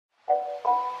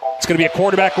It's going to be a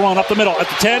quarterback run up the middle. At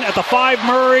the 10, at the 5,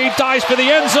 Murray dives for the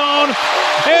end zone,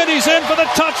 and he's in for the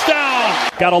touchdown.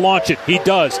 Got to launch it. He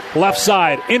does. Left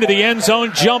side, into the end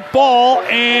zone, jump ball,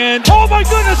 and oh my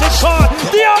goodness, it's caught.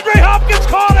 DeAndre Hopkins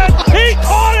caught it. He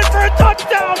caught it for a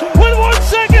touchdown with 1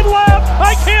 second left.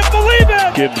 I can't believe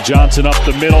it. Gibbs Johnson up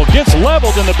the middle, gets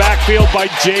leveled in the backfield by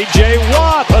J.J.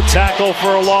 Watt. A tackle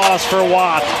for a loss for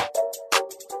Watt.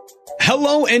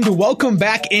 Hello and welcome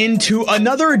back into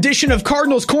another edition of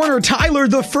Cardinals Corner. Tyler,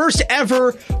 the first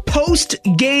ever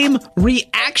post-game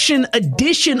reaction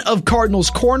edition of Cardinals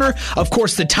Corner. Of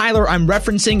course, the Tyler I'm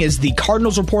referencing is the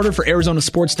Cardinals reporter for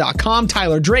ArizonaSports.com,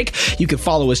 Tyler Drake. You can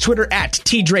follow his Twitter at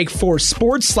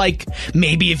TDrake4Sports. Like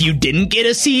maybe if you didn't get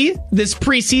to see this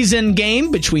preseason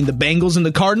game between the Bengals and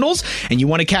the Cardinals and you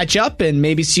want to catch up and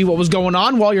maybe see what was going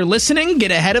on while you're listening,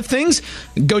 get ahead of things,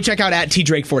 go check out at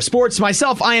TDrake4Sports.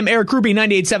 Myself, I am Eric Ruby,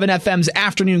 98.7 FM's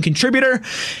afternoon contributor,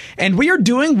 and we are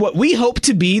doing what we hope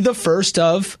to be the first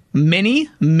of many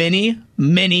game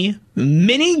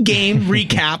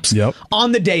recaps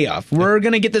on the day of. We're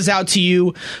going to get this out to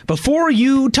you before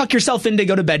you tuck yourself in to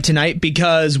go to bed tonight,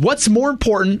 because what's more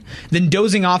important than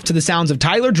dozing off to the sounds of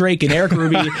Tyler Drake and Eric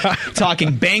Ruby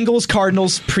talking Bengals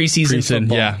Cardinals preseason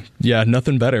football? Yeah,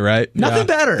 nothing better, right? Nothing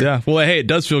better. Yeah. Well, hey, it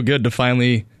does feel good to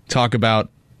finally talk about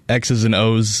X's and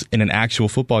O's in an actual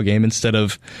football game instead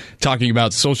of talking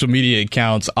about social media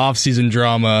accounts, off-season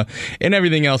drama, and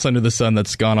everything else under the sun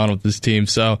that's gone on with this team.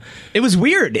 So it was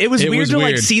weird. It was weird to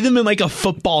like see them in like a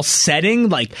football setting,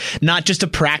 like not just a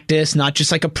practice, not just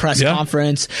like a press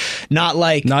conference, not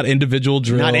individual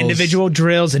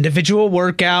drills, individual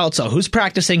workouts. So who's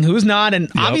practicing, who's not,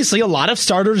 and obviously a lot of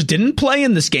starters didn't play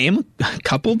in this game. A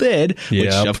couple did,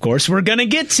 which of course we're gonna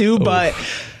get to, but.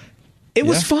 It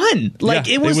was fun. Like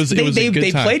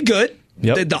they played good.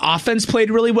 Yep. The offense played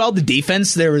really well. The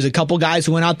defense, there was a couple guys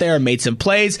who went out there and made some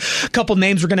plays. A couple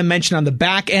names we're going to mention on the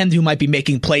back end who might be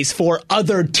making plays for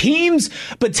other teams.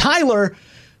 But Tyler,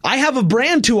 I have a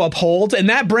brand to uphold, and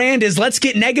that brand is let's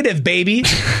get negative, baby.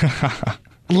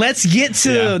 Let's get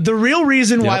to the real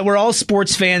reason why we're all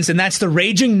sports fans, and that's the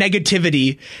raging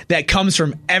negativity that comes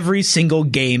from every single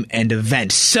game and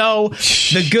event. So,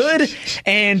 the good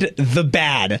and the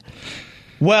bad.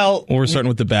 Well, we're starting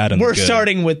with the bad and the good. We're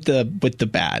starting with the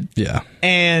bad. Yeah.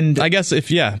 And I guess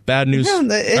bad news.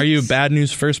 Are you a bad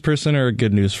news first person or a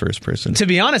good news first person? To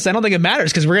be honest, I don't think it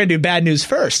matters because we're going to do bad news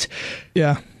first.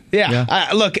 Yeah.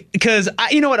 Look, because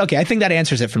you know what? Okay, I think that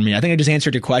answers it for me. I think I just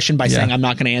answered your question by saying I'm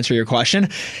not going to answer your question.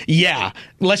 Yeah,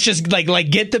 let's just like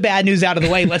get the bad news out of the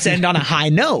way. Let's end on a high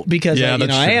note because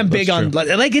I am big on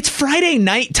like it's Friday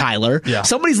night, Tyler. Yeah.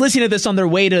 Somebody's listening to this on their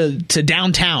way to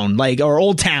downtown, or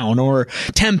Old Town or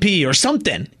Tempe or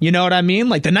something. You know what I mean?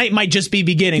 Like the night might just be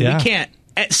beginning. Yeah. We can't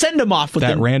send them off with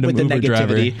that random Uber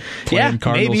negativity. Playing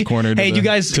Cardinals maybe. Corner. Hey, you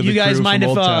guys mind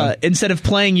if instead of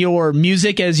playing your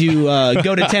music as you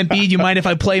go to Tempe, you mind if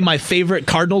I play my favorite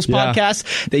Cardinals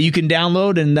podcast that you can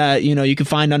download and that you can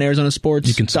find on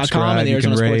ArizonaSports.com and the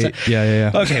Arizona Sports app?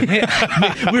 Yeah.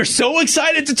 Okay, we're so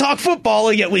excited to talk football,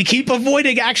 and yet we keep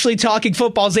avoiding actually talking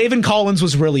football. Zaven Collins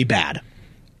was really bad.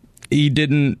 He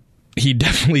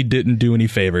definitely didn't do any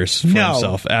favors for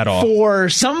himself at all. For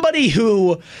somebody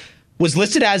who was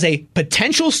listed as a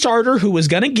potential starter who was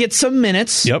going to get some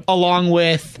minutes, along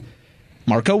with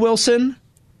Marco Wilson,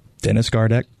 Dennis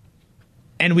Gardeck,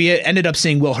 and we ended up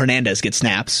seeing Will Hernandez get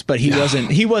snaps, but he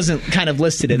wasn't kind of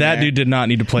listed in that. There. Dude did not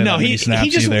need to play that many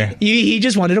snaps either. He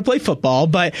just wanted to play football,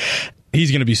 but he's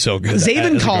going to be so good.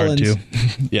 Zaven Collins,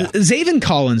 Zaven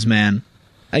Collins, man,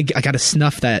 I got to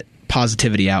snuff that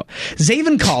positivity out.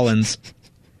 Zaven Collins,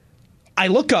 I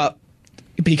look up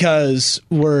because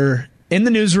we're in the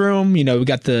newsroom, we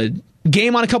got the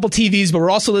game on a couple TVs, but we're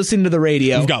also listening to the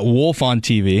radio. We've got Wolf on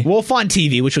TV.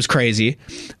 Which was crazy.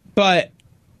 But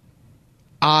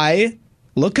I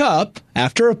look up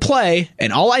after a play,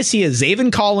 and all I see is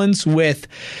Zaven Collins with,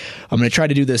 I'm going to try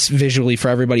to do this visually for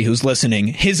everybody who's listening,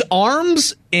 his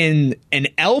arms in an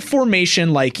L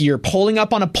formation like you're pulling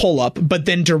up on a pull-up, but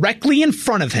then directly in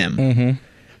front of him. Mm-hmm.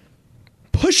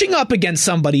 Pushing up against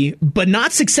somebody, but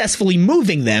not successfully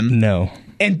moving them. No.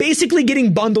 And basically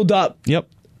getting bundled up. Yep.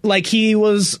 Like he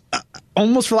was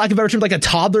almost, for lack of a better term, like a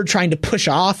toddler trying to push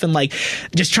off and like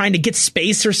just trying to get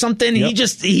space or something. Yep.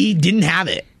 He didn't have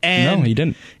it. And no, he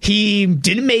didn't. He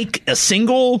didn't make a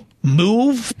single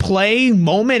move, play,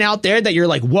 moment out there that you're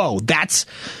like, whoa, that's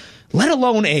let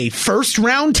alone a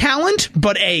first-round talent,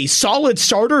 but a solid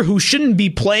starter who shouldn't be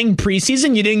playing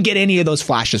preseason. You didn't get any of those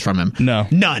flashes from him. No.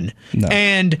 None. No.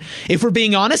 And if we're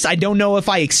being honest, I don't know if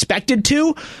I expected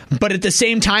to, but at the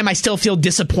same time, I still feel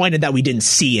disappointed that we didn't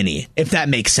see any, if that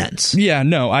makes sense. Yeah,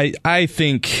 no, I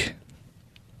think...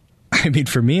 I mean,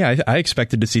 for me, I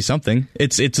expected to see something.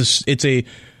 It's a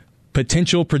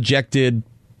potential projected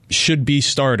should-be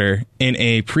starter in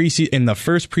in the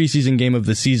first preseason game of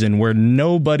the season where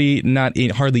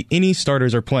hardly any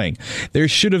starters are playing. There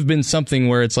should have been something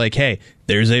where it's like, hey,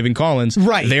 there's Zaven Collins.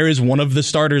 Right. There is one of the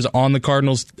starters on the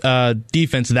Cardinals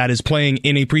defense that is playing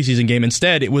in a preseason game.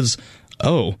 Instead, it was,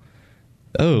 oh,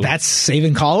 that's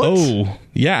Zaven Collins? Oh,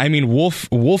 yeah. I mean,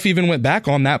 Wolf even went back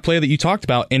on that play that you talked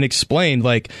about and explained,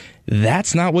 like,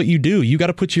 that's not what you do. You got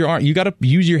to put your arm, you got to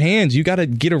use your hands, you got to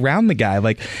get around the guy.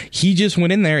 Like, he just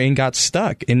went in there and got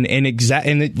stuck, and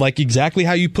exactly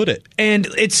how you put it. And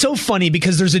it's so funny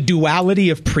because there's a duality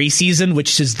of preseason,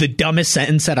 which is the dumbest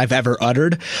sentence that I've ever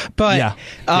uttered. But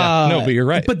no, but you're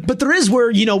right. But there is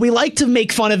where, we like to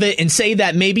make fun of it and say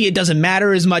that maybe it doesn't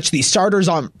matter as much. These starters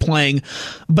aren't playing,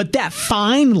 but that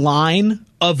fine line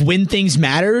of when things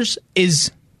matters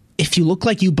is if you look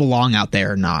like you belong out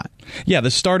there or not. Yeah, the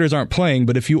starters aren't playing,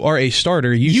 but if you are a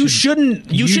starter, you shouldn't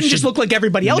just look like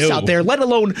everybody else out there, let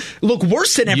alone look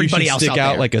worse than everybody else out there. You should stick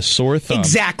out like a sore thumb.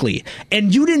 Exactly.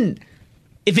 And you didn't,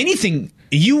 if anything,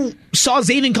 you saw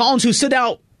Zaven Collins who stood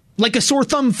out like a sore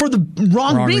thumb for the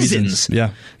wrong reasons.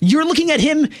 Yeah. You're looking at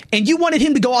him and you wanted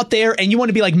him to go out there and you want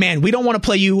to be like, man, we don't want to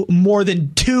play you more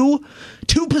than two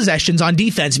possessions on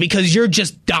defense because you're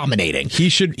just dominating. He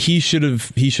should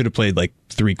have played like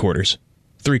three quarters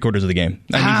of the game.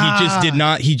 I mean, he just did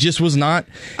not. He just was not.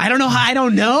 I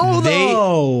don't know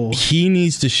though. He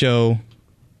needs to show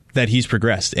that he's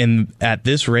progressed, and at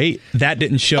this rate, that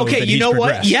didn't show. Okay, that you he's know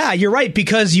progressed. what? Yeah, you're right,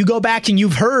 because you go back and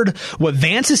you've heard what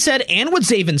Vance has said and what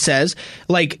Zaven says.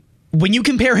 Like, when you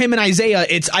compare him and Isaiah,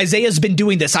 it's Isaiah's been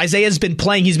doing this. Isaiah's been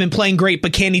playing. He's been playing great,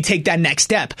 but can he take that next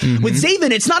step? Mm-hmm. With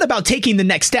Zaven, it's not about taking the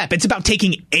next step. It's about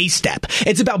taking a step.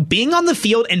 It's about being on the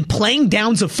field and playing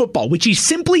downs of football, which he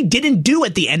simply didn't do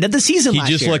at the end of the season last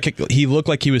year. He looked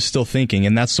like he was still thinking,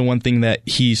 and that's the one thing that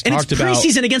he's talked about. And it's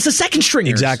preseason against the second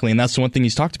stringers. Exactly, and that's the one thing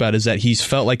he's talked about is that he's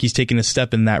felt like he's taken a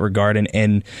step in that regard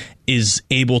and is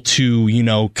able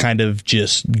to, kind of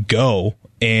just go.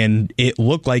 And it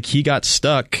looked like he got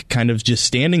stuck kind of just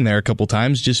standing there a couple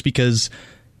times just because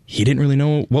he didn't really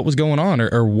know what was going on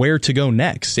or where to go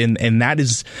next. And that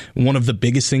is one of the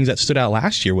biggest things that stood out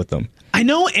last year with them. I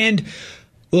know. And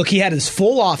look, he had his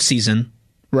full offseason,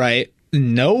 right?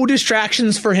 No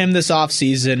distractions for him this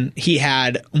offseason. He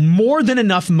had more than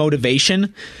enough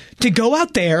motivation to go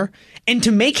out there and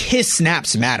to make his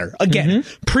snaps matter. Again,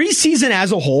 preseason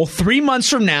as a whole, 3 months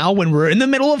from now, when we're in the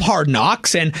middle of Hard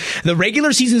Knocks and the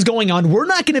regular season's going on, we're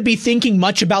not going to be thinking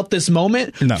much about this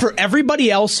moment for everybody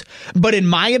else. But in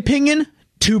my opinion,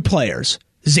 two players,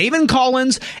 Zaven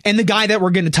Collins and the guy that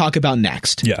we're going to talk about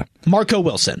next. Yeah. Marco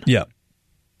Wilson. Yeah.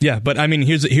 Yeah, but I mean,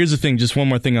 here's the thing. Just one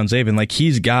more thing on Zaven. Like,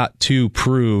 he's got to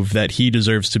prove that he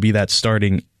deserves to be that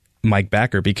starting Mike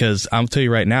backer, because I'll tell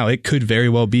you right now, it could very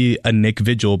well be a Nick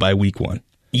Vigil by week 1.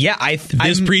 Yeah,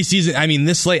 preseason,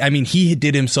 this late, he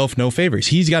did himself no favors.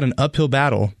 He's got an uphill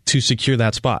battle to secure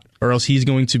that spot, or else he's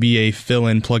going to be a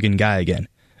fill-in, plug-in guy again.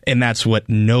 And that's what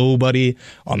nobody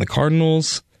on the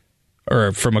Cardinals,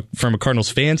 or from a Cardinals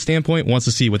fan standpoint, wants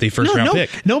to see with a first-round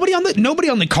pick. Nobody on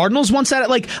the Cardinals wants that.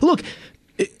 Like, look,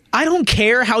 I don't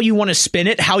care how you want to spin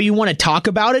it, how you want to talk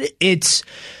about it. It's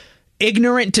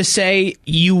ignorant to say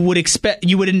you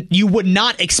would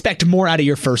not expect more out of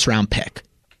your first round pick.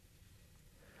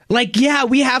 Like, yeah,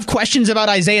 we have questions about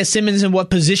Isaiah Simmons and what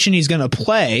position he's going to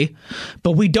play,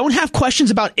 but we don't have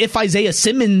questions about if Isaiah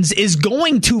Simmons is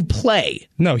going to play.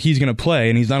 No, he's going to play,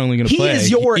 and he's not only going to play, he's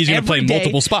going to play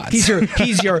multiple spots.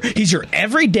 He's your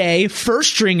everyday first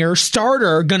stringer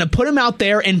starter, going to put him out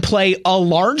there and play a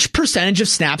large percentage of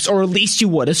snaps, or at least you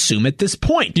would assume at this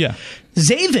point. Yeah.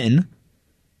 Zaven,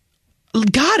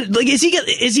 God, like, is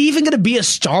he even going to be a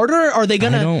starter? Are they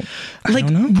going to, I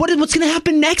don't know. What's going to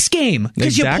happen next game?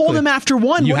 Because you pulled him after one.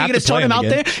 What, are you going to start him out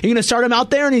there? You're going to start him out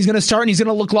there, and he's going to start, and he's going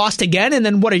to look lost again. And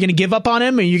then what? Are you going to give up on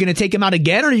him? Are you going to take him out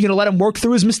again, or are you going to let him work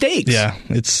through his mistakes? Yeah,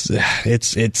 it's the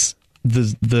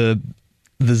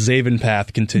Zaven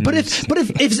path continues. But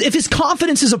if his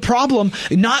confidence is a problem,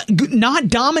 not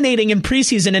dominating in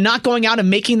preseason and not going out and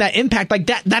making that impact, like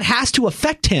that has to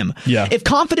affect him. Yeah. If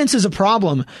confidence is a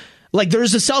problem, like,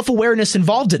 there's a self-awareness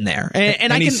involved in there.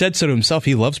 And he said so to himself.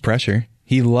 He loves pressure.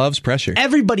 He loves pressure.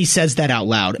 Everybody says that out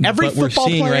loud. Every but football we're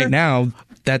seeing player right now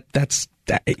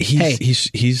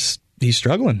he's He's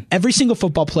struggling. Every single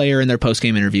football player in their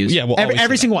post-game interviews. Yeah, well,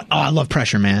 every single one. Oh, I love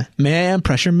pressure, man. Man,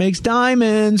 pressure makes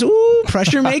diamonds. Ooh,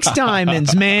 pressure makes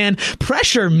diamonds, man.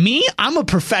 Pressure, me? I'm a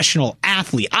professional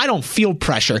athlete. I don't feel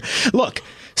pressure. Look,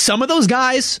 some of those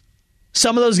guys,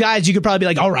 you could probably be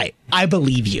like, all right, I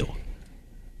believe you.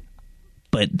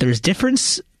 But there's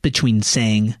difference between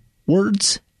saying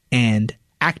words and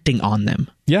acting on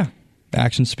them. Yeah.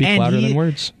 Actions speak louder than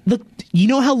words. Look, you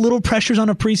know how little pressure's on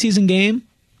a preseason game?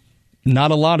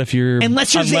 Not a lot if you're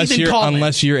unless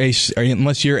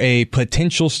you're a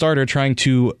potential starter trying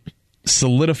to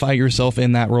solidify yourself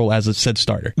in that role as a said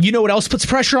starter. You know what else puts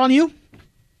pressure on you?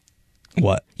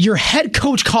 What? Your head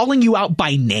coach calling you out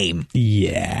by name.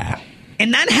 Yeah.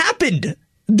 And that happened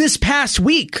this past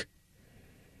week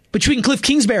between Cliff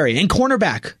Kingsbury and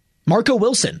cornerback Marco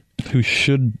Wilson,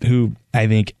 who I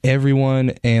think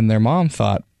everyone and their mom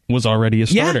thought was already a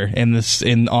starter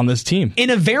on this team.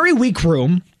 In a very weak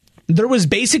room, there was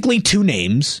basically two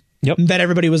names that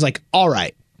everybody was like, all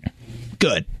right,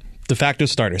 good. De facto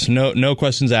starters. No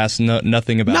questions asked,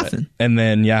 nothing about it. And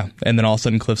then all of a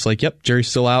sudden Cliff's like, yep, jury's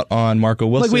still out on Marco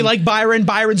Wilson. Like, we like Byron.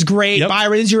 Byron's great. Yep.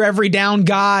 Byron's your every down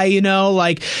guy,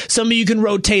 like some of you can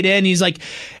rotate in. He's like,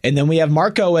 and then we have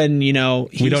Marco, and we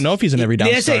don't know if he's an every down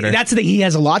starter. That's the thing.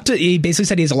 He basically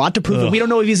said he has a lot to prove, but we don't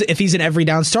know if he's an every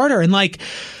down starter. And like,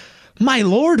 my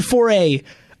Lord, for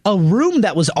a room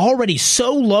that was already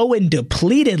so low and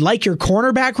depleted, like your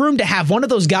cornerback room, to have one of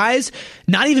those guys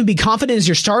not even be confident as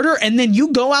your starter, and then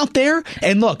you go out there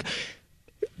and look,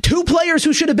 two players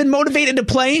who should have been motivated to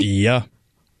play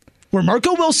were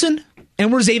Marco Wilson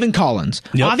and were Zaven Collins.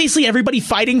 Yep. Obviously, everybody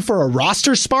fighting for a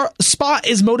roster spot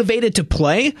is motivated to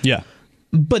play. Yeah.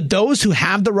 But those who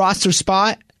have the roster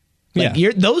spot,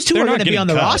 those two are going to be on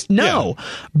the roster. No,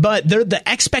 but the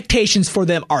expectations for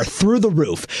them are through the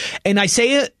roof. And I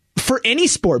say it for any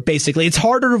sport, basically. It's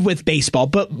harder with baseball,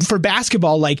 but for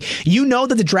basketball, that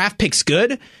the draft pick's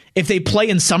good if they play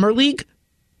in summer league.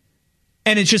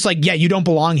 And it's just like, you don't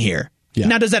belong here. Yeah.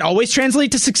 Now, does that always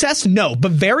translate to success? No,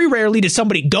 but very rarely does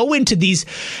somebody go into these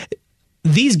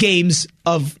games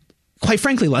of, quite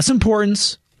frankly, less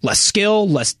importance, less skill,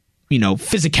 less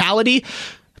physicality.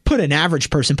 Put an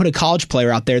average person, put a college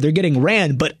player out there, they're getting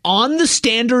ran. But on the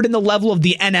standard and the level of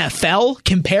the NFL,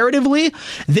 comparatively,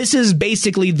 this is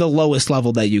basically the lowest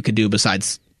level that you could do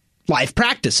besides live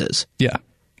practices. Yeah.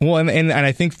 Well, and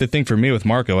I think the thing for me with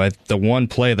Marco, the one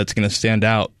play that's going to stand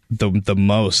out the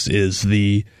most is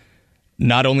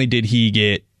not only did he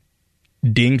get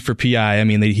dinged for PI, I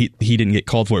mean, he didn't get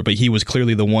called for it, but he was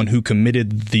clearly the one who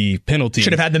committed the penalty.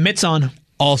 Should have had the mitts on.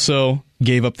 Also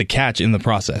gave up the catch in the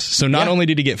process. So not only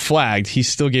did he get flagged, he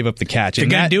still gave up the catch. They're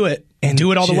going to do it. And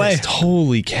do it all the way.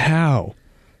 Holy cow.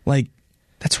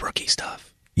 That's rookie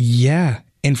stuff. Yeah.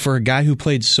 And for a guy who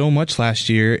played so much last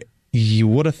year, you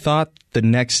would have thought the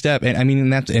next step,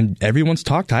 and everyone's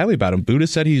talked highly about him. Buddha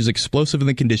said he's explosive in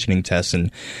the conditioning tests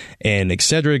and et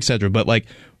cetera, et cetera. But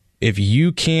if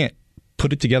you can't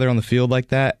put it together on the field like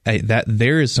that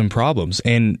there is some problems.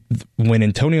 And when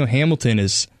Antonio Hamilton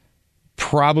is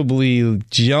probably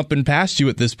jumping past you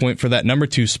at this point for that number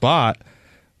 2 spot,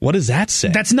 what does that say?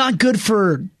 That's not good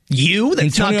for you.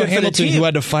 That's Antonio not good Hamilton, for the team. who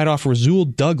had to fight off Rasul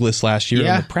Douglas last year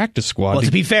on the practice squad. Well,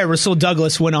 to be fair, Rasul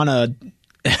Douglas went on a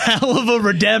hell of a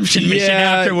redemption mission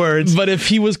afterwards. But if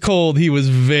he was cold, he was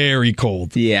very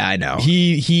cold. Yeah, I know.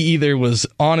 He either was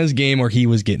on his game or he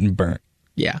was getting burnt.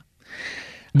 Yeah.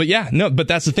 But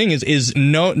that's the thing is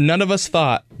none of us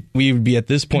thought we would be at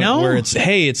this point where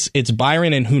it's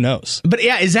Byron and who knows. But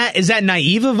is that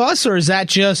naive of us, or is that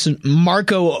just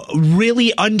Marco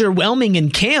really underwhelming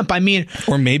in camp? I mean,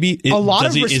 or maybe a lot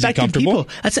of respected people.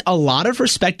 That's a lot of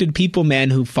respected people, man,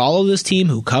 who follow this team,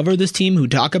 who cover this team, who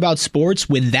talk about sports.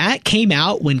 When that came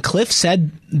out, when Cliff said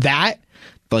that,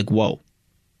 whoa.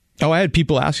 Oh, I had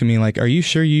people asking me are you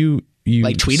sure you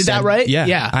tweeted that right?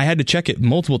 Yeah. I had to check it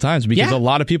multiple times because a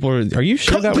lot of people are you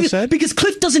sure that was said? Because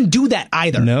Cliff doesn't do that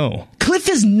either. No. Cliff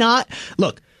is not.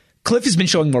 Look, Cliff has been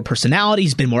showing more personality.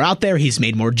 He's been more out there. He's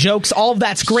made more jokes. All of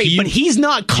that's great. But he's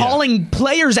not calling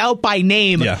players out by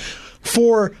name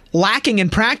for lacking in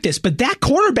practice. But that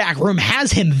cornerback room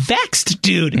has him vexed,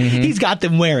 dude. Mm-hmm. He's got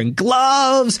them wearing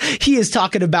gloves. He is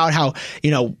talking about how,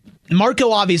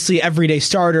 Marco, obviously, everyday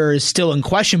starter, is still in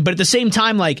question. But at the same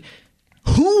time,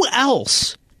 who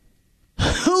else?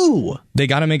 Who? They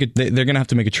got to make it. They're going to have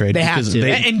to make a trade. They have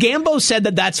to. And Gambo said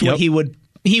that's what he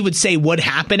would say would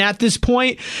happen at this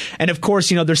point. And of course,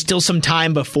 there's still some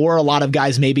time before a lot of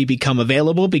guys maybe become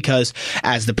available, because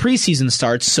as the preseason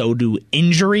starts, so do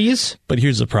injuries. But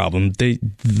here's the problem: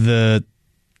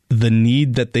 the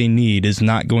need that they need is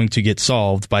not going to get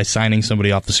solved by signing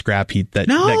somebody off the scrap heap that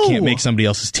can't make somebody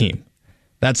else's team.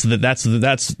 That's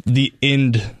the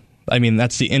end. I mean,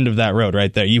 that's the end of that road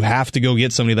right there. You have to go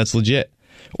get somebody that's legit,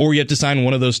 or you have to sign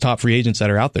one of those top free agents that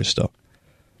are out there still,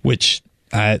 which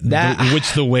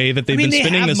the way that they've been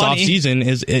spending this offseason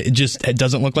is it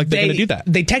doesn't look like they're going to do that.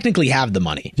 They technically have the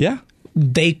money. Yeah.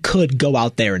 They could go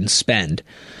out there and spend.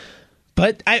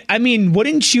 But, I mean,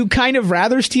 wouldn't you kind of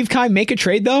rather Steve Keim make a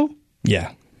trade, though?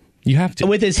 Yeah. You have to.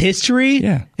 With his history?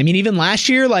 Yeah. I mean, even last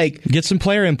year, like... Get some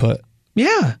player input.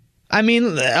 Yeah. I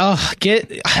mean,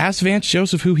 ask Vance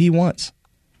Joseph who he wants.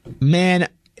 Man,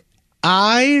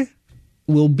 I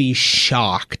will be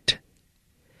shocked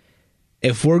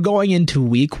if we're going into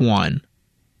week 1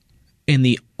 and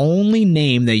the only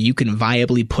name that you can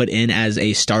viably put in as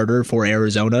a starter for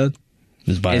Arizona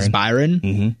is Byron.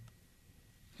 Mm-hmm.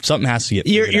 Something has to get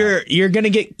figured you're going to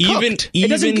get cooked.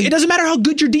 It doesn't matter how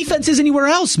good your defense is anywhere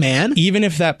else, man. Even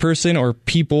if that person or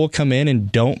people come in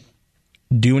and don't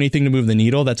do anything to move the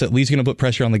needle, that's at least going to put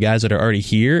pressure on the guys that are already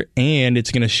here, and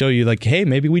it's going to show you, like, hey,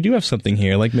 maybe we do have something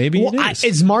here. Like, maybe it is.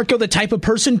 Is Marco the type of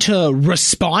person to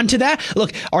respond to that?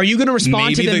 Look, are you going to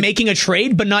respond to them making a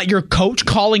trade, but not your coach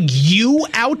calling you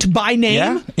out by name?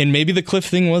 Yeah, and maybe the Cliff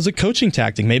thing was a coaching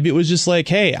tactic. Maybe it was just like,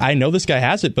 hey, I know this guy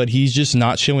has it, but he's just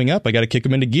not showing up. I got to kick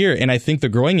him into gear. And I think the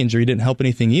growing injury didn't help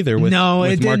anything either with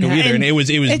Marco either. And it was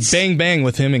bang bang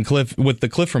with him and Cliff, with the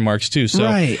Cliff remarks too.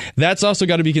 So that's also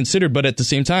got to be considered. But at the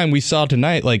same time, we saw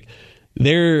tonight, like,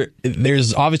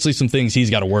 there's obviously some things he's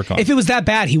got to work on. If it was that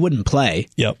bad, he wouldn't play.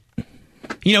 Yep.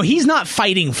 You know, he's not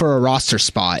fighting for a roster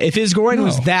spot. If his groin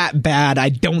was that bad, I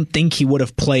don't think he would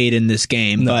have played in this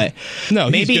game. But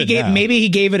maybe he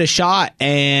gave it a shot,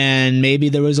 and maybe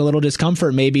there was a little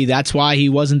discomfort. Maybe that's why he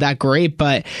wasn't that great.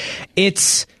 But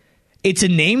it's a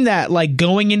name that, like,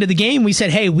 going into the game, we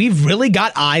said, hey, we've really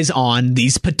got eyes on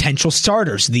these potential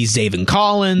starters. These Zaven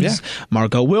Collins,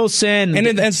 Marco Wilson. And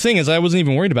the thing is, I wasn't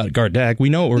even worried about guard Dak. We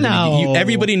know what we're going to get.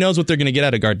 Everybody knows what they're going to get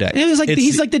out of guard Dak. It was like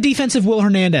he's like the defensive Will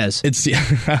Hernandez. It's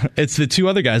the two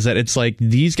other guys that it's like,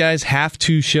 these guys have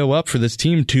to show up for this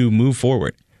team to move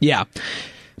forward. Yeah.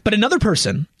 But another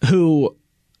person who...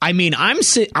 I mean, I'm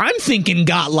thinking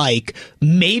got, like,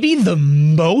 maybe the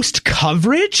most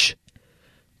coverage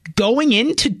going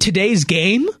into today's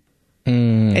game.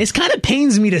 It kind of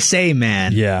pains me to say,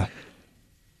 man. Yeah.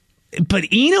 But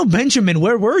Eno Benjamin,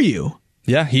 where were you?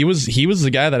 Yeah, he was the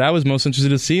guy that I was most interested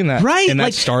to see in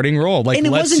that starting role. Like, and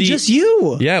it wasn't just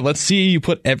you. Yeah, let's see you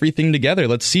put everything together.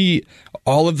 Let's see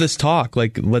all of this talk.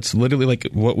 Like, let's literally, like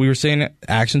what we were saying,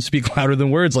 actions speak louder than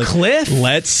words. Like, Cliff,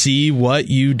 let's see what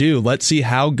you do. Let's see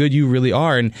how good you really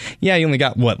are. And yeah, you only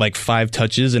got 5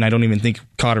 touches, and I don't even think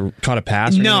caught a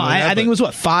pass. No, I think it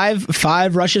was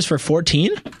five rushes for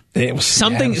 14. It was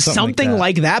something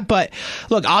like that. But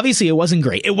look, obviously it wasn't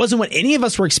great. It wasn't what any of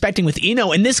us were expecting with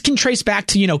Eno. And this can trace back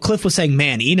to, Cliff was saying,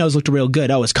 man, Eno's looked real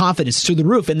good. Oh, his confidence is through the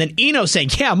roof. And then Eno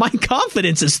saying, yeah, my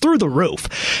confidence is through the roof.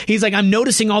 He's like, I'm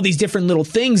noticing all these different little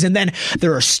things. And then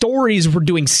there are stories. We're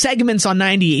doing segments on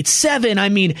 98.7. I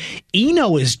mean,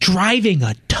 Eno is driving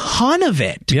a ton of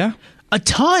it. Yeah. A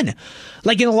ton.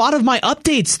 Like, in a lot of my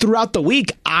updates throughout the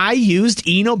week, I used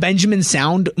Eno Benjamin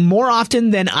sound more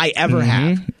often than I ever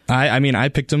have. I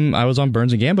picked him. I was on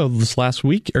Burns and Gambo this past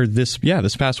week,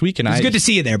 and it's good to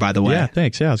see you there, by the way. Yeah,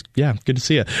 thanks. Yeah, good to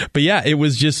see you. But yeah, it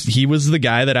was just, he was the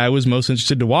guy that I was most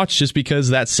interested to watch, just because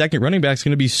that second running back is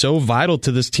going to be so vital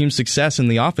to this team's success in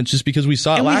the offense, just because we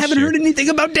saw it last year. And we haven't heard anything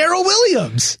about Darrell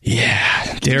Williams.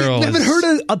 Yeah, Darrell. We haven't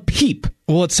heard a peep.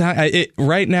 Well,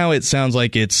 right now it sounds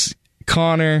like it's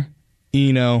Connor,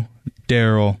 Eno,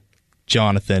 Darrell,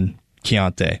 Jonathan,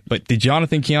 Keontae. But the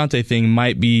Jonathan Keontae thing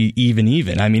might be even.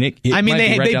 I mean,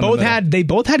 they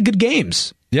both had good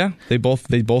games. Yeah, they both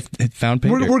found pay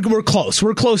dirt. We're close.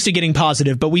 We're close to getting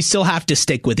positive, but we still have to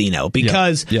stick with Eno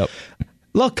because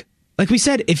look, like we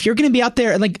said, if you're going to be out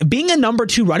there, like, being a number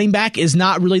 2 running back is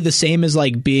not really the same as,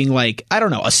 like, being, like, I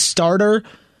don't know, a starter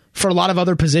for a lot of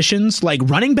other positions. Like,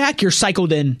 running back, you're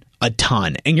cycled in a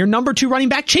ton. And your number 2 running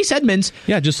back, Chase Edmonds.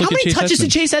 Yeah, just look at Chase Edmonds. How many touches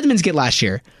did Chase Edmonds get last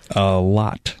year? A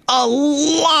lot. A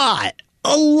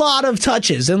lot of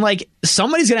touches. And, like,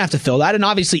 somebody's going to have to fill that. And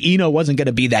obviously, Eno wasn't going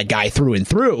to be that guy through and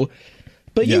through.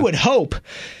 But you would hope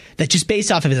that just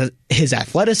based off of his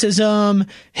athleticism,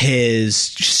 his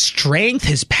strength,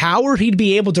 his power, he'd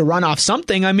be able to run off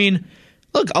something. I mean,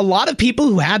 look, a lot of people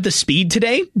who had the speed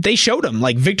today, they showed him.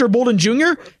 Like Victor Bolden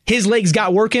Jr., his legs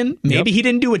got working. Maybe he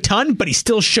didn't do a ton, but he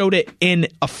still showed it in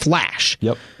a flash.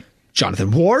 Yep.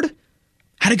 Jonathan Ward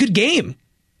had a good game.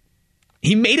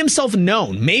 He made himself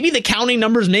known. Maybe the counting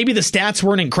numbers, maybe the stats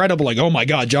weren't incredible. Like, oh my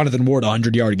God, Jonathan Ward,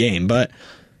 100-yard game. But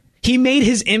He made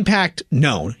his impact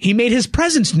known. He made his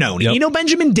presence known. Yep. Eno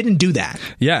Benjamin didn't do that.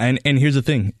 Yeah, and here's the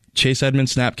thing. Chase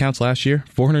Edmonds snap counts last year,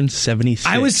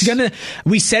 476.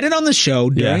 We said it on the show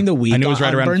during the week. I knew it was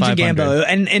right around Burns 500. and Gambo,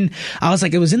 and I was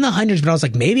like, it was in the hundreds, but I was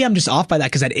like, maybe I'm just off by that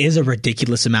because that is a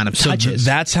ridiculous amount of touches.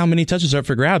 That's how many touches are up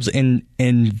for grabs, and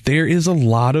there's a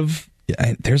lot of,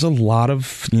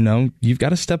 you've got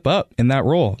to step up in that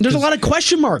role. There's a lot of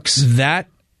question marks. That,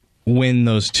 when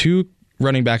those two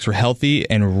running backs were healthy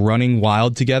and running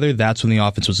wild together, that's when the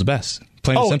offense was the best.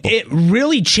 Plain and simple. It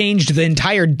really changed the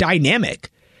entire dynamic.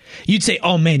 You'd say,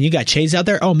 "Oh man, you got Chase out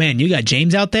there. Oh man, you got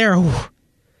James out there." Ooh.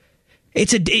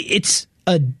 It's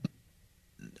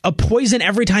a poison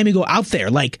every time you go out there.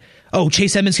 Like, oh,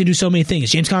 Chase Edmonds can do so many things.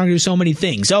 James Conner can do so many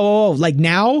things. Like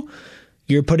now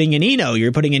you're putting in Eno,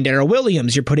 you're putting in Darrell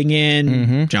Williams, you're putting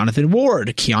in Jonathan Ward,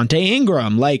 Keontae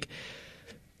Ingram. Like,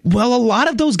 well, a lot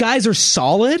of those guys are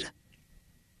solid.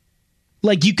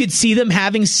 Like, you could see them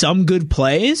having some good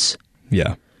plays.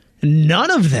 Yeah. None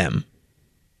of them,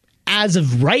 as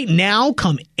of right now,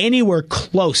 come anywhere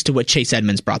close to what Chase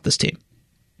Edmonds brought this team.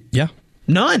 Yeah.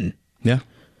 None. Yeah.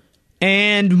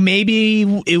 And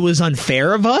maybe it was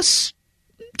unfair of us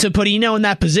to put Eno in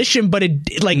that position, but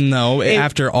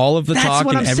after all of the talk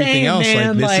and everything else,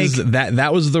 man,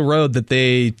 that was the road that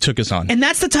they took us on. And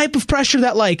that's the type of pressure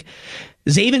that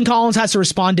Zaven Collins has to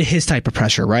respond to his type of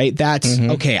pressure, right? That's,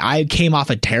 okay, I came off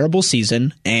a terrible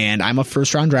season, and I'm a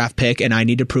first-round draft pick, and I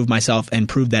need to prove myself and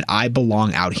prove that I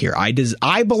belong out here. I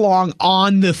belong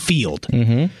on the field.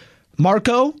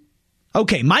 Marco,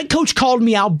 okay, my coach called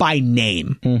me out by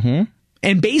name,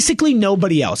 and basically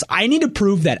nobody else. I need to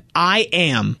prove that I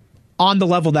am on the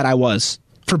level that I was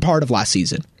for part of last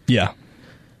season. Yeah.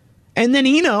 And then,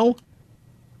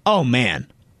 oh, man.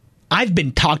 I've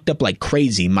been talked up like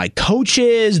crazy. My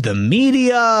coaches, the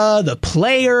media, the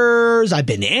players, I've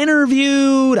been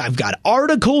interviewed. I've got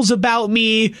articles about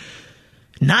me.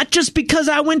 Not just because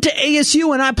I went to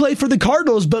ASU and I play for the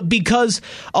Cardinals, but because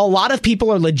a lot of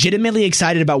people are legitimately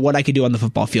excited about what I could do on the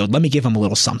football field. Let me give them a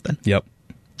little something. Yep.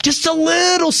 Just a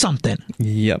little something.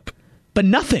 Yep. But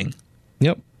nothing.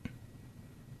 Yep.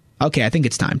 Okay, I think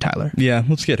it's time, Tyler. Yeah,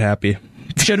 let's get happy.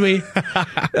 Should we?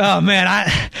 Oh man,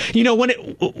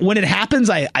 when it happens,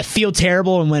 I feel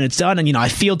terrible, and when it's done, and I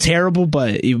feel terrible.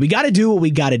 But we got to do what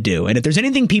we got to do. And if there's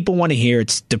anything people want to hear,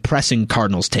 it's depressing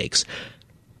Cardinals takes.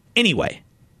 Anyway,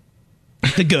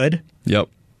 the good,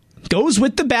 goes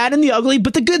with the bad and the ugly,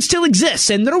 but the good still exists,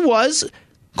 and there was,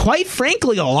 quite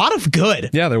frankly, a lot of good.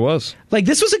 Yeah, there was. Like,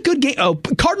 this was a good game. Oh,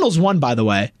 Cardinals won, by the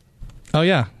way. Oh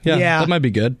yeah, that might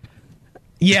be good.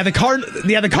 Yeah, the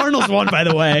Cardinals won, by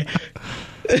the way.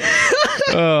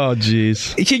 Oh,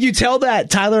 jeez. Can you tell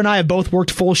that Tyler and I have both worked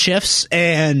full shifts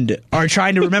and are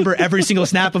trying to remember every single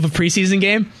snap of a preseason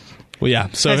game? Well, yeah.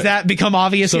 So has that become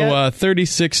obvious yet?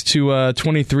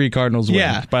 36-23 Cardinals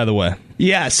win, by the way.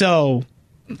 Yeah, so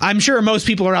I'm sure most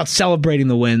people are out celebrating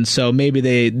the win, so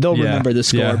maybe they'll remember the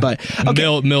score. Yeah. But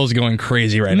okay. Mill's going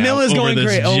crazy right now. Mill is going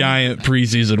this giant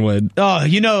preseason win. Oh,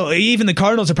 even the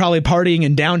Cardinals are probably partying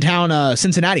in downtown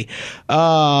Cincinnati.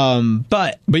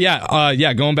 But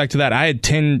yeah, going back to that, I had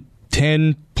 10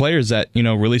 players that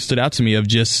really stood out to me. Of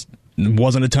just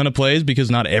wasn't a ton of plays because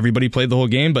not everybody played the whole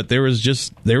game, but there was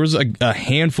a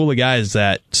handful of guys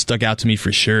that stuck out to me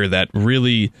for sure that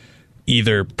really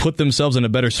either put themselves in a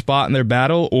better spot in their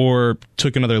battle or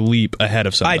took another leap ahead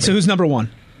of somebody. All right, so who's number one?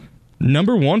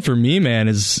 Number one for me, man,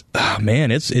 is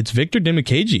it's Victor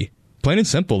Dimukeje. Plain and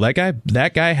simple. That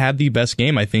guy had the best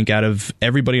game, I think, out of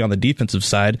everybody on the defensive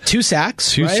side. 2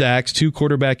 sacks, Two sacks, 2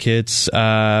 quarterback hits,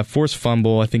 forced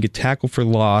fumble, I think a tackle for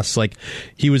loss. Like,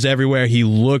 he was everywhere. He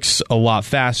looks a lot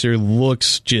faster,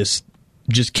 looks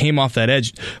just came off that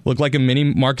edge, looked like a mini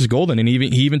Marcus Golden, and he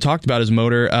even talked about his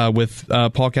motor with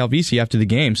Paul Calvisi after the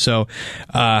game. So,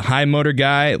 high motor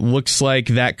guy, looks like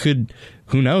that could,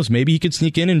 who knows, maybe he could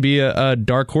sneak in and be a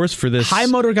dark horse for this. High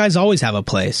motor guys always have a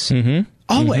place.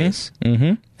 Always.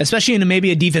 Especially in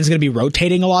maybe a defense going to be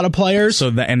rotating a lot of players. So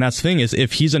that's the thing is,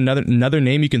 if he's another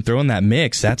name you can throw in that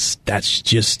mix, that's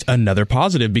just another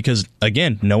positive, because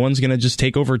again, no one's going to just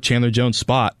take over Chandler Jones'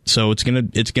 spot. So it's going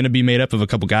to be made up of a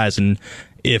couple guys, and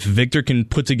if Victor can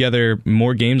put together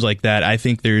more games like that, I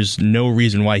think there's no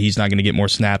reason why he's not going to get more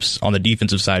snaps on the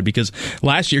defensive side, because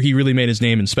last year he really made his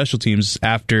name in special teams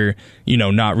after,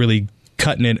 not really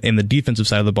cutting it in the defensive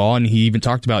side of the ball, and he even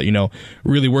talked about,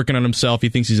 really working on himself. He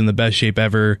thinks he's in the best shape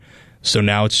ever, so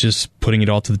now it's just putting it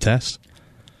all to the test.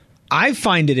 I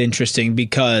find it interesting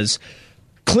because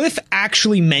Cliff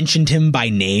actually mentioned him by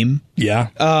name.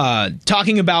 Yeah.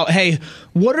 Talking about, hey,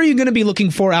 what are you going to be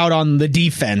looking for out on the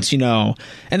defense, And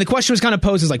the question was kind of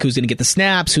posed as like, who's going to get the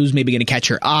snaps? Who's maybe going to catch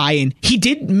your eye? And he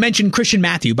did mention Christian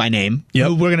Matthew by name,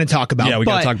 who we're going to talk about. Yeah, we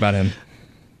got to talk about him.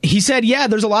 He said,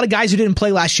 there's a lot of guys who didn't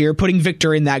play last year, putting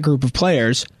Victor in that group of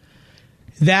players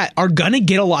that are going to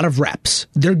get a lot of reps.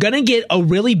 They're going to get a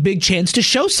really big chance to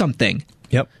show something.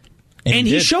 Yep. And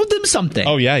he showed them something.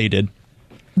 Oh, yeah, he did.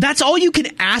 That's all you can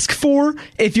ask for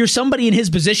if you're somebody in his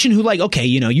position who,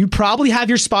 you probably have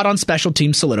your spot on special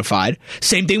teams solidified.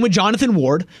 Same thing with Jonathan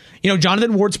Ward.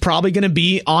 Jonathan Ward's probably going to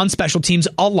be on special teams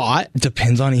a lot.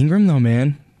 Depends on Ingram, though,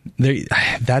 man.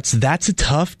 That's a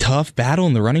tough battle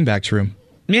in the running backs room.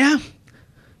 Yeah.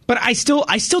 But I still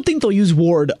think they'll use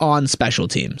Ward on special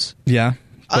teams. Yeah.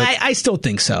 I still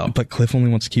think so. But Cliff only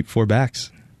wants to keep 4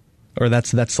 backs. Or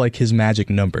that's like his magic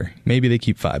number. Maybe they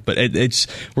keep 5, but we're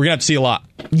gonna have to see a lot.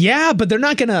 Yeah, but they're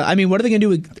not gonna. I mean, what are they gonna do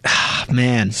with?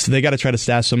 Man, so they got to try to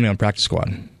stash somebody on practice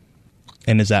squad.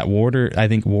 And is that Ward? Or I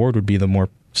think Ward would be the more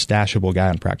stashable guy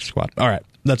on practice squad. All right,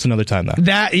 that's another time though.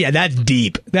 That's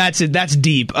deep. That's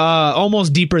deep.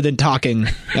 Almost deeper than talking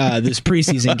this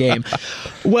preseason game.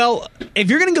 Well, if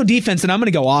you're gonna go defense, then I'm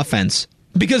gonna go offense.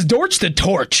 Because Dortch the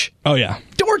torch. Oh, yeah.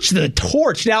 Dortch the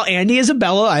torch. Now, Andy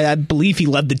Isabella, I believe he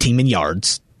led the team in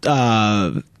yards.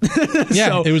 Yeah,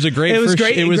 so it was a great. It was a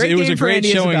great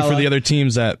showing Isabella. For the other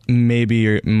teams that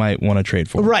maybe might want to trade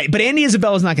for. Right, but Andy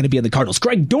Isabella's not going to be in the Cardinals.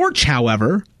 Greg Dortch,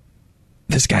 however,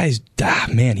 this guy's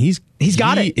man. He's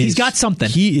got it. He's got something.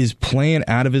 He is playing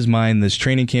out of his mind this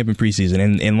training camp and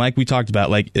preseason, and like we talked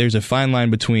about, there's a fine line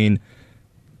between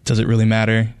does it really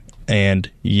matter? And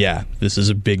yeah, this is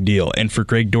a big deal. And for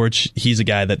Greg Dortch, he's a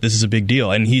guy that this is a big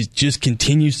deal. And he just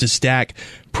continues to stack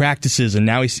practices. And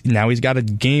now he's got a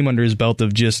game under his belt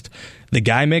of just the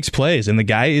guy makes plays and the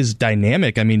guy is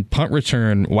dynamic. I mean, punt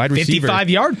return, wide receiver,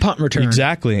 55-yard punt return.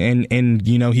 Exactly. And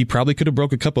he probably could have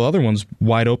broke a couple other ones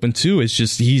wide open too. It's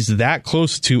just he's that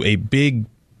close to a big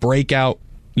breakout,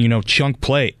 chunk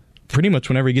play. Pretty much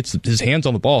whenever he gets his hands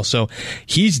on the ball. So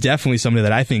he's definitely somebody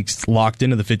that I think's locked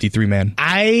into the 53-man.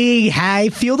 I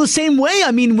feel the same way.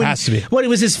 I mean, has to be. It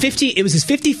was his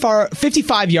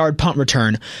 55-yard punt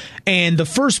return, and the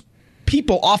first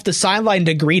people off the sideline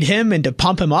to greet him and to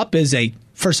pump him up is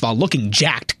first of all, looking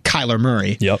jacked Kyler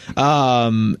Murray. Yep.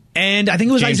 And I think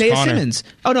it was James Isaiah Conner. Simmons.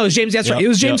 Oh, no, it was James. That's right. It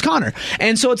was James Conner.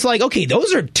 And so it's like, okay,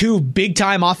 those are 2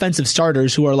 big-time offensive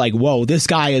starters who are like, whoa, this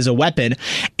guy is a weapon.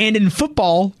 And in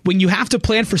football, when you have to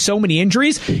plan for so many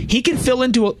injuries, he can fill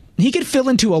into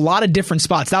a lot of different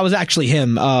spots. That was actually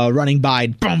him running by.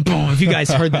 Boom, boom. If you guys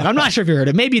heard that. I'm not sure if you heard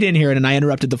it. Maybe you didn't hear it, and I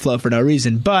interrupted the flow for no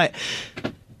reason. But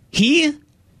he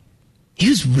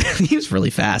was really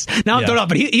fast. Now I'm throwing off,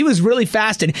 but he was really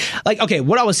fast. And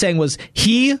what I was saying was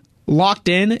he locked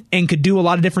in and could do a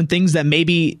lot of different things that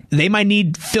maybe they might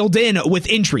need filled in with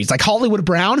injuries. Like Hollywood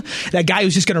Brown, that guy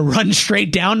who's just going to run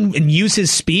straight down and use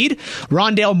his speed.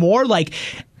 Rondale Moore,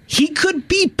 he could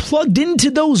be plugged into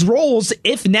those roles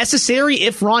if necessary,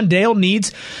 if Rondale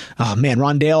needs. Oh, man,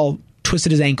 Rondale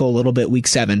twisted his ankle a little bit week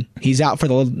 7. He's out for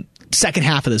the second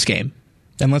half of this game.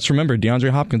 And let's remember, DeAndre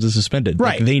Hopkins is suspended.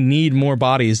 Right. They need more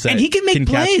bodies that and he can make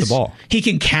plays. Catch the ball. He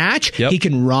can catch. Yep. He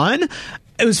can run.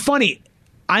 It was funny.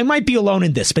 I might be alone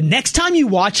in this, but next time you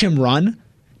watch him run,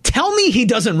 tell me he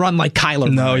doesn't run like Kyler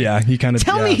Murray. No, yeah, he kind of.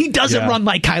 Tell me he doesn't run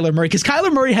like Kyler Murray, because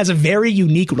Kyler Murray has a very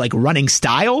unique running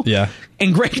style. Yeah.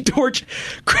 And Greg Dortch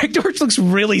looks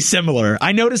really similar.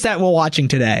 I noticed that while watching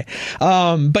today.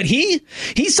 But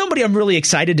he's somebody I'm really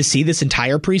excited to see this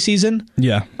entire preseason.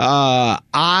 Yeah.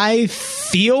 I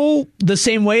feel the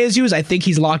same way as you. As I think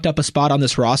he's locked up a spot on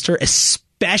this roster,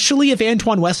 especially if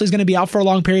Antoine Wesley's going to be out for a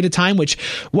long period of time, which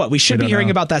we should be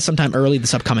hearing about that sometime early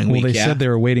this upcoming week. Well, they said they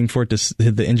were waiting for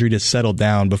the injury to settle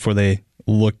down before they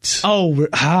looked.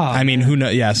 I mean, who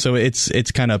knows? Yeah, so it's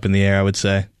kind of up in the air, I would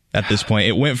say, at this point.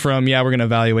 It went from, we're going to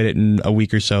evaluate it in a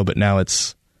week or so, but now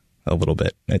it's a little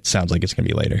bit. It sounds like it's going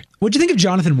to be later. What'd you think of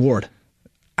Jonathan Ward?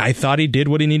 I thought he did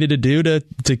what he needed to do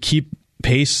to keep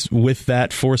pace with that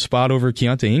 4th spot over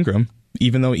Keontae Ingram.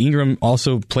 Even though Ingram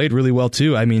also played really well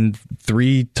too. I mean,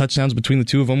 3 touchdowns between the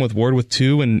 2 of them, with Ward with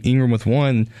 2 and Ingram with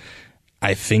 1.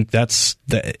 I think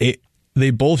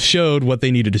they both showed what they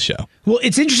needed to show. Well,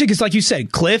 it's interesting because, like you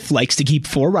said, Cliff likes to keep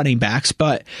 4 running backs,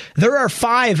 but there are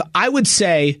 5, I would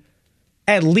say,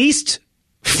 at least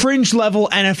fringe level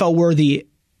NFL worthy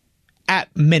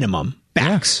at minimum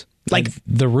backs. Yeah. Like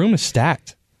the room is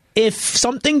stacked. If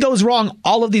something goes wrong,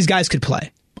 all of these guys could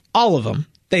play. All of them.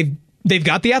 They've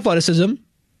got the athleticism.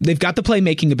 They've got the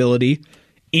playmaking ability.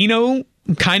 Eno,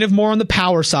 kind of more on the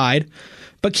power side.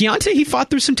 But Keontae, he fought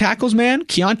through some tackles, man.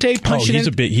 Keontae punching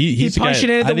he's punching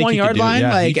it at the 1 yard line.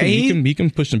 Yeah, he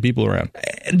can push some people around.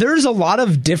 There's a lot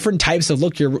of different types of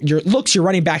looks your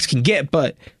running backs can get,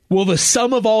 but will the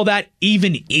sum of all that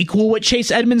even equal what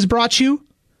Chase Edmonds brought you?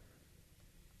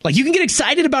 Like, you can get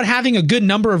excited about having a good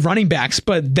number of running backs,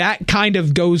 but that kind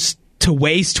of goes to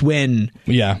waste when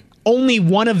only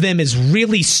one of them is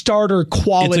really starter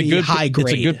quality, high grade.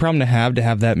 It's a good problem to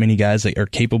have that many guys that are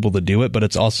capable to do it, but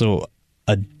it's also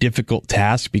a difficult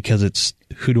task because it's,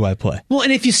 who do I play? Well,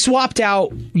 and if you swapped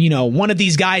out, one of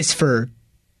these guys for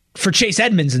Chase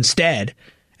Edmonds instead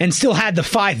and still had the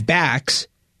 5 backs,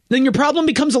 then your problem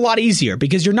becomes a lot easier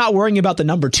because you're not worrying about the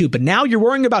number 2, but now you're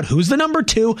worrying about who's the number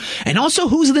 2 and also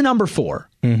who's the number 4.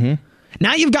 Mm-hmm.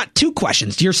 Now you've got 2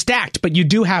 questions. You're stacked, but you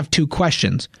do have 2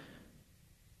 questions.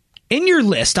 In your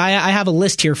list, I have a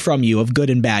list here from you of good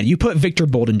and bad. You put Victor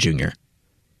Bolden Jr.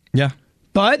 Yeah.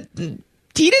 But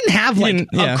he didn't have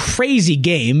a crazy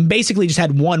game. Basically just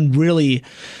had one really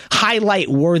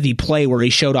highlight-worthy play where he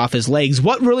showed off his legs.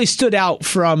 What really stood out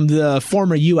from the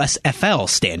former USFL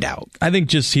standout? I think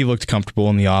just he looked comfortable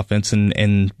in the offense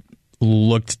and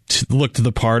looked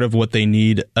the part of what they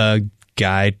need a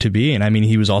guy to be. And I mean,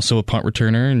 he was also a punt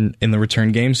returner in the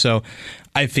return game. So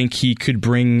I think he could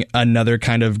bring another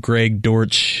kind of Greg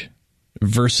Dortch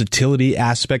versatility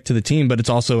aspect to the team, but it's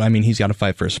also, I mean, he's got to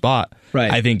fight for a spot.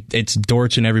 Right. I think it's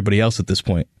Dortch and everybody else at this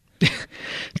point.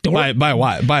 by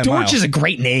a Dortch is a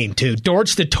great name too.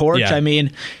 Dortch the Torch. Yeah. I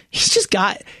mean, he's just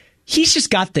got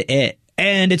the it.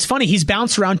 And it's funny, he's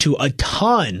bounced around to a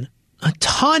ton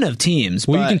of teams.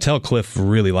 Well, you can tell Cliff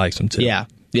really likes him too. Yeah.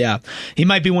 He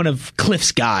might be one of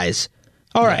Cliff's guys.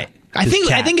 All right. I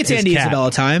think it's Andy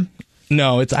Isabella time.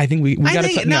 No, I think we got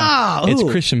to. No, it's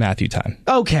Christian Matthew time.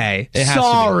 Okay, it has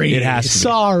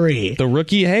to be. The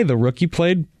rookie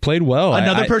played well.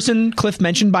 Another person Cliff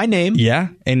mentioned by name. Yeah,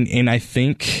 and I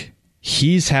think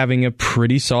he's having a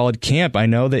pretty solid camp. I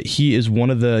know that he was one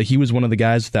of the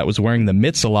guys that was wearing the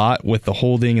mitts a lot with the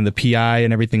holding and the PI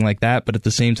and everything like that. But at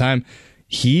the same time,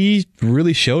 he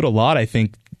really showed a lot, I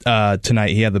think.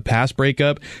 Tonight he had the pass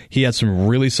breakup. He had some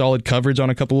really solid coverage on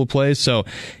a couple of plays, so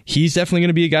he's definitely going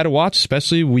to be a guy to watch.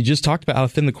 Especially, we just talked about how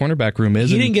thin the cornerback room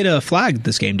is. He didn't get a flag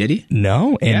this game, did he?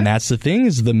 No, and that's the thing,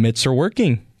 is the mitts are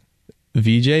working.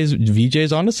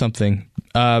 VJ's onto something.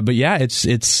 But yeah,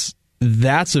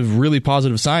 that's a really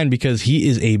positive sign because he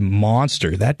is a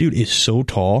monster. That dude is so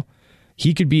tall.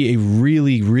 He could be a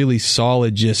really, really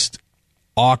solid, just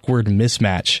awkward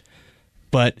mismatch,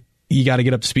 but you got to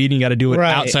get up to speed and you got to do it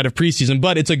outside of preseason.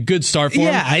 But it's a good start for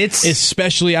him,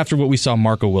 especially after what we saw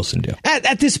Marco Wilson do.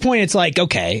 At this point, it's like,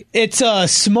 okay, it's a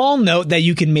small note that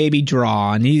you can maybe draw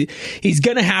on. He's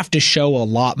going to have to show a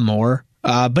lot more.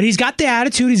 But he's got the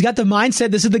attitude. He's got the mindset.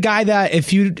 This is the guy that,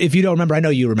 if you don't remember, I know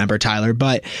you remember, Tyler,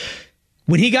 but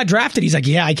when he got drafted, he's like,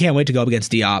 yeah, I can't wait to go up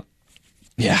against Diop.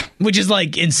 Yeah. Which is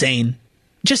like insane.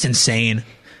 Just insane.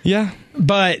 Yeah.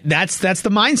 But that's the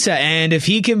mindset. And if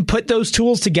he can put those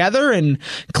tools together, and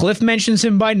Cliff mentions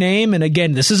him by name, and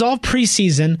again, this is all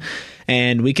preseason,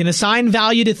 and we can assign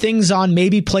value to things on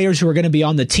maybe players who are going to be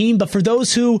on the team. But for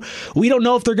those who we don't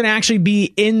know if they're going to actually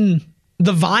be in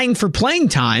the vying for playing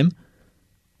time,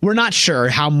 we're not sure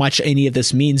how much any of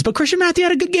this means. But Christian Matthew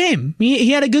had a good game. He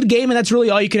had a good game, and that's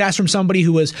really all you could ask from somebody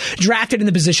who was drafted in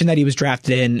the position that he was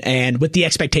drafted in and with the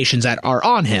expectations that are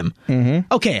on him.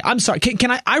 Mm-hmm. Okay, I'm sorry. Can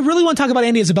I really want to talk about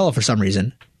Andy Isabella for some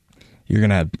reason. You're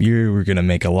gonna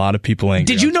make a lot of people angry.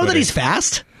 Did you know that he's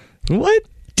fast? What?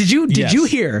 Did you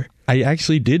hear? I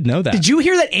actually did know that. Did you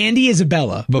hear that Andy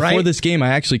Isabella, before this game,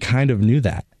 I actually kind of knew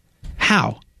that.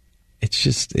 How? It's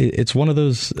just, it's one of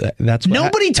those, that's what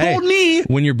Nobody told me.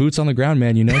 When your boot's on the ground,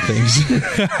 man, you know things.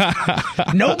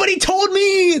 Nobody told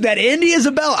me that Andy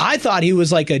Isabella, I thought he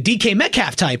was like a DK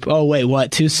Metcalf type. Oh, wait,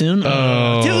 what? Too soon?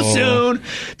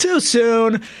 Too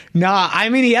soon. Nah, I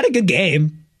mean, he had a good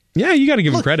game. Yeah, you got to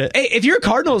give him credit. Hey, if you're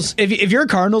a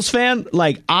Cardinals fan,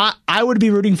 like I would be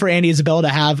rooting for Andy Isabella to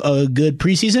have a good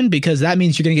preseason, because that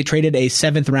means you're going to get traded a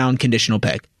 7th round conditional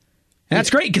pick. And that's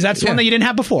great, because that's one that you didn't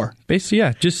have before. Basically,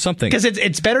 yeah, just something. Because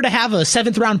it's better to have a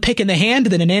 7th round pick in the hand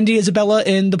than an Andy Isabella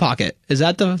in the pocket. Is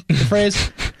that the phrase?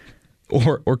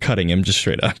 Or cutting him just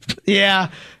straight up. Yeah,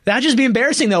 that'd just be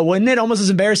embarrassing, though, wouldn't it? Almost as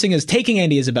embarrassing as taking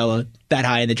Andy Isabella that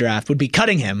high in the draft would be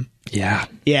cutting him. Yeah.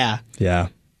 Yeah.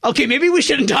 Okay, maybe we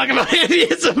shouldn't talk about Andy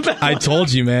Isabella. I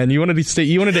told you, man. You wanted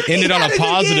to end it on a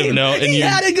positive note, and he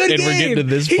had a good game. We're getting to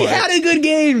this part. He had a good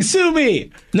game. Sue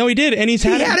me. No, he did, and he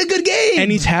had a good game,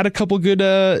 and he's had a couple good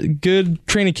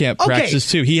training camp practices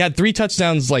too. He had 3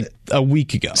 touchdowns like a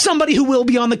week ago. Somebody who will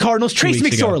be on the Cardinals, Trace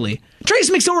McSorley. Trace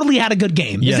McSorley had a good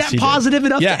game. Is that positive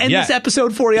enough to end this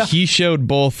episode for you? He showed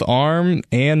both arm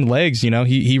and legs.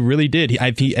 He really did.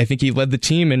 I think he led the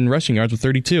team in rushing yards with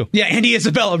 32. Yeah, Andy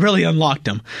Isabella really unlocked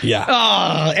him. Yeah.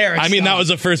 Oh, Eric. That was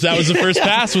the first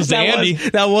pass was to Andy.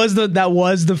 That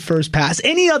was the first pass.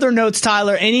 Any other notes,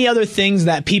 Tyler? Any other things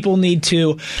that people need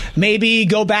to maybe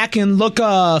go back and look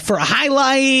for a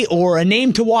highlight or a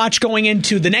name to watch going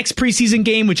into the next preseason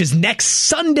game, which is next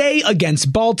Sunday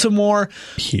against Baltimore?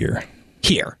 Here.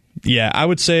 Yeah, I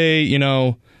would say,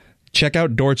 check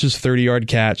out Dortch's 30-yard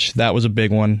catch. That was a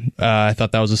big one. I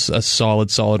thought that was a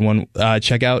solid one.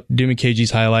 Check out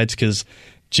Dumikeji's highlights because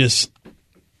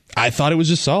I thought it was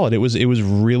just solid. It was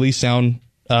really sound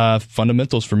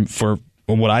fundamentals for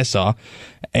what I saw.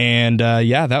 And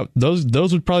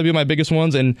those would probably be my biggest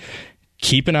ones. And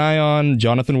keep an eye on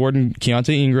Jonathan Ward and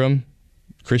Keontae Ingram,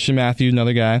 Christian Matthews,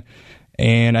 another guy.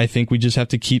 And I think we just have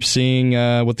to keep seeing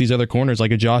what these other corners,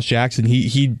 like a Josh Jackson.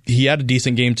 He had a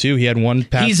decent game too. He had one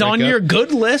pass. He's on your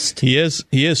good list. He is.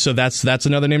 So that's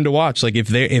another name to watch. Like if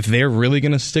they're really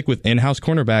going to stick with in-house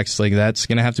cornerbacks, like that's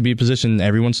going to have to be a position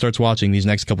everyone starts watching these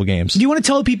next couple games. Do you want to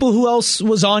tell people who else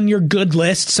was on your good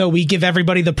list so we give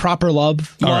everybody the proper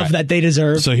love that they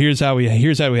deserve? So here's how we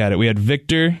had it. We had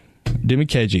Victor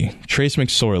Dumikeji, Trace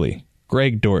McSorley,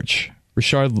 Greg Dortch,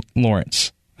 Rashard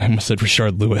Lawrence. I almost said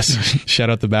Rashard Lewis. Shout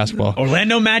out the basketball.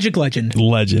 Orlando Magic legend.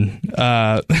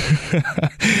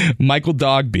 Michael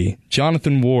Dogby,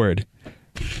 Jonathan Ward.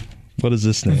 What is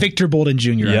this name? Victor Bolden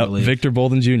Jr., I believe. Victor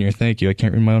Bolden Jr. Thank you. I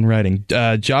can't read my own writing.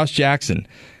 Josh Jackson.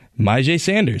 Myjai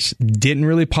Sanders. Didn't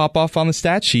really pop off on the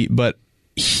stat sheet, but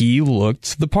he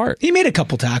looked the part. He made a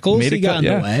couple tackles. He got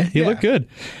in the way. He looked good.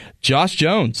 Josh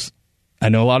Jones. I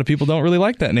know a lot of people don't really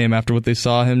like that name after what they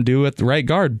saw him do at the right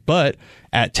guard, but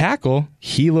at tackle,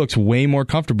 he looks way more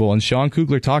comfortable. And Sean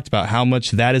Kugler talked about how much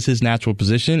that is his natural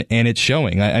position, and it's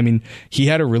showing. I mean, he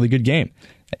had a really good game.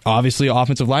 Obviously,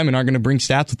 offensive linemen aren't going to bring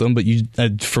stats with them, but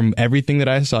from everything that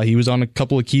I saw, he was on a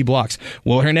couple of key blocks.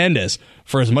 Will Hernandez,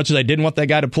 for as much as I didn't want that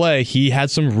guy to play, he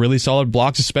had some really solid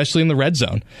blocks, especially in the red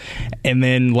zone. And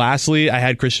then lastly, I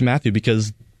had Christian Matthew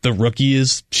because the rookie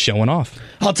is showing off.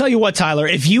 I'll tell you what, Tyler,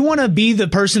 if you want to be the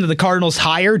person that the Cardinals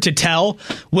hire to tell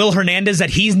Will Hernandez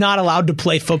that he's not allowed to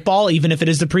play football, even if it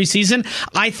is the preseason,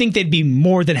 I think they'd be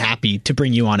more than happy to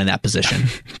bring you on in that position.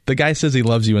 The guy says he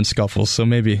loves you in scuffles, so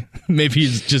maybe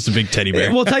he's just a big teddy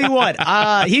bear. Well, tell you what,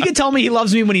 he could tell me he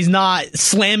loves me when he's not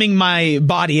slamming my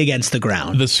body against the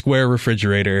ground. The square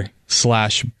refrigerator /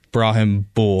 Brahim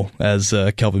Bull, as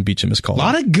Kelvin Beachum is called. A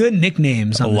lot of good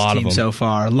nicknames on this team so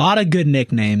far. A lot of good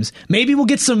nicknames. Maybe we'll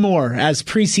get some more as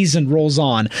preseason rolls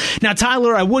on. Now,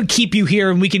 Tyler, I would keep you here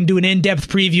and we can do an in-depth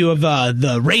preview of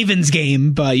the Ravens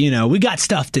game, but, we got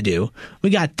stuff to do. We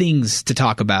got things to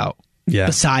talk about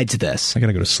besides this. I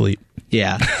gotta go to sleep.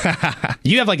 Yeah.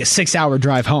 You have like a 6-hour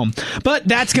drive home. But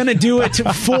that's going to do it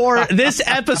for this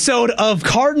episode of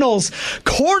Cardinals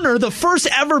Corner, the first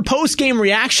ever post-game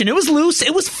reaction. It was loose.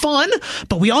 It was fun.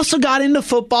 But we also got into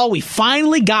football. We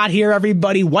finally got here,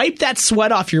 everybody. Wipe that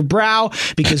sweat off your brow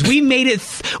because we made it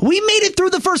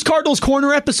through the first Cardinals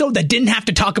Corner episode that didn't have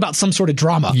to talk about some sort of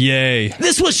drama. Yay.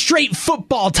 This was straight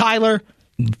football, Tyler.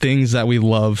 Things that we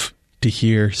love to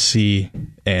hear, see,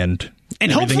 and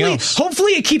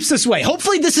hopefully it keeps this way.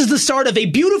 Hopefully this is the start of a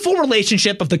beautiful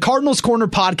relationship of the Cardinals Corner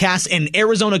podcast and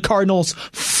Arizona Cardinals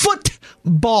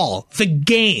football, the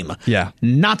game. Yeah.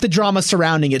 Not the drama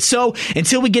surrounding it. So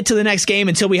until we get to the next game,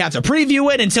 until we have to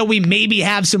preview it, until we maybe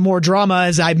have some more drama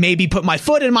as I maybe put my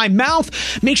foot in my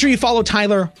mouth, make sure you follow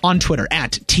Tyler on Twitter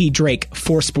at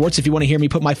TDrake4Sports if you want to hear me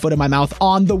put my foot in my mouth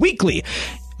on the weekly.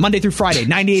 Monday through Friday,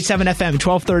 98.7 FM,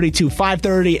 1230 to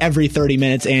 5:30 every 30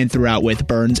 minutes and throughout with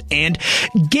Burns and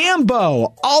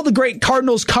Gambo. All the great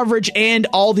Cardinals coverage and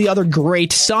all the other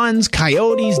great Suns,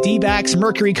 Coyotes, D-backs,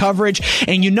 Mercury coverage.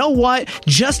 And you know what?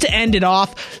 Just to end it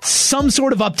off, some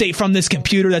sort of update from this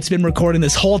computer that's been recording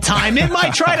this whole time. It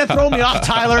might try to throw me off,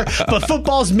 Tyler, but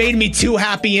football's made me too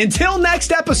happy. Until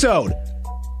next episode,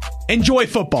 enjoy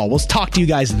football. We'll talk to you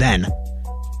guys then.